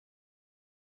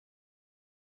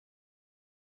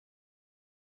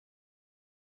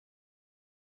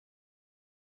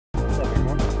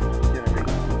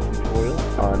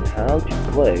on how to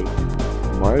play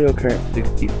Mario Kart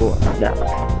 64. Now,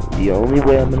 the only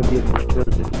way I'm going to be able to show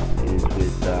this is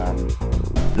with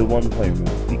the one-player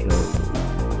mode, because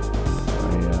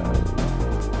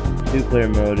my two-player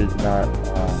mode is not,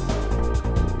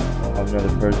 I'll have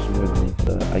another person with me,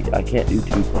 so I can't do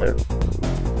two-player,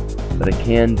 but I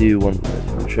can do one-player.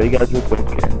 So I'll show you guys real quick,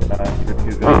 and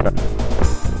here goes nothing.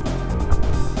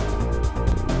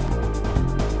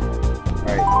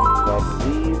 Alright, so I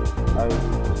believe I will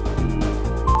be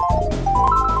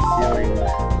doing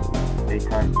a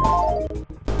time trial.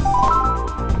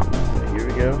 Here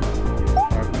we go.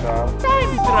 Time trial.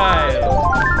 Time trial!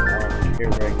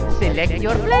 Select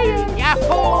your player.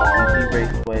 Yahoo! Easy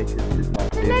raceway because it is my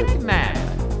favorite. Select map.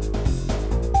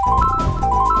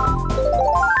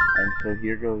 And so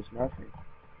here goes nothing.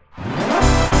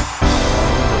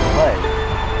 Play.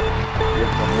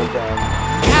 Just one more down.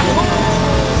 Yahoo!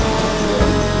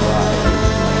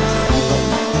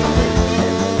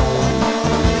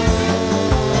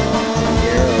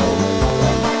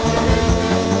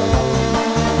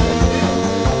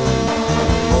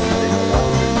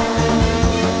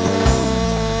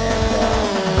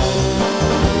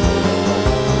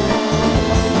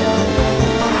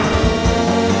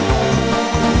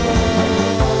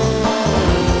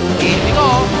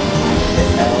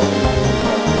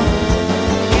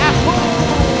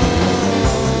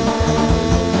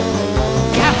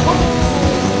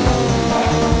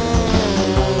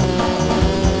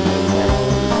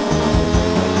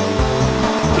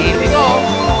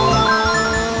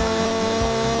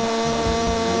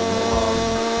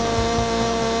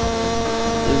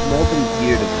 There's nobody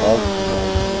here to bug me.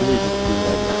 It's really just too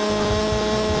much.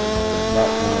 Not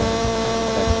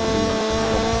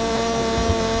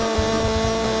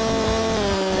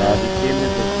now, this game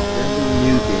is a fairly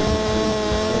new game. It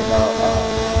came out last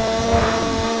week.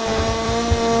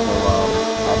 So,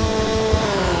 I'm going to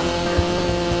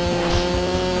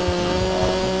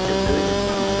it really just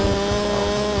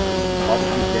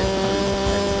obviously get through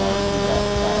technology that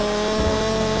fast.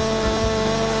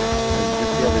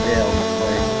 Just the other day I was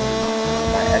playing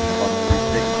my Xbox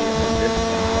 360 and then this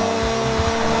comes out.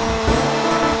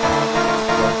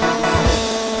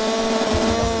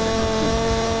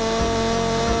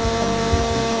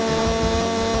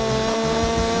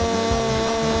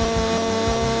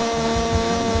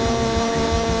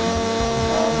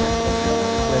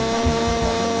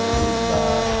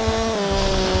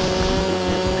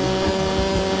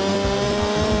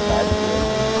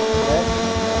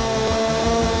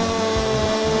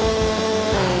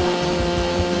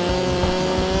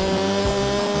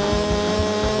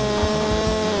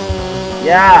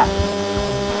 Yeah!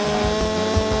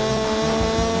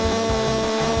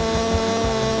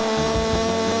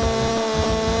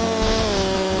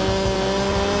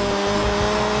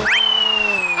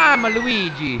 I'm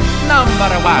Luigi,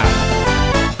 number one.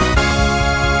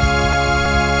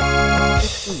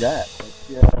 Let's do that.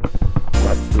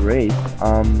 Let's the race.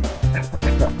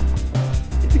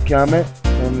 If you comment,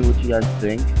 tell me what you guys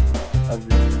think of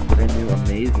this brand new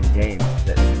amazing game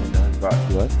that Nintendo has brought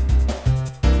to us.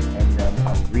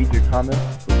 I'll read your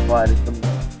comments, reply to some of them.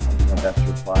 I'll do my best to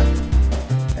reply.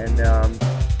 And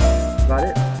that's about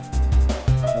it.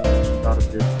 So, thought of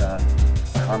this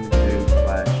commentary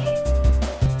slash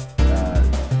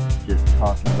just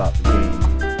talking about the game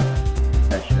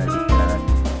session I just had.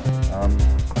 And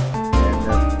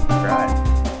subscribe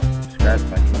if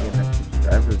I can get enough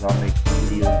subscribers. I'll make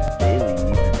videos daily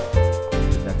even,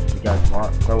 if that's what you guys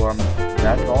want. So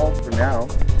that's all for now.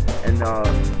 And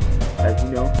as you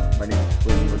know, my name is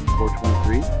Awesomeness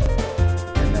 423,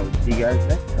 and I will see you guys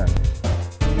next time.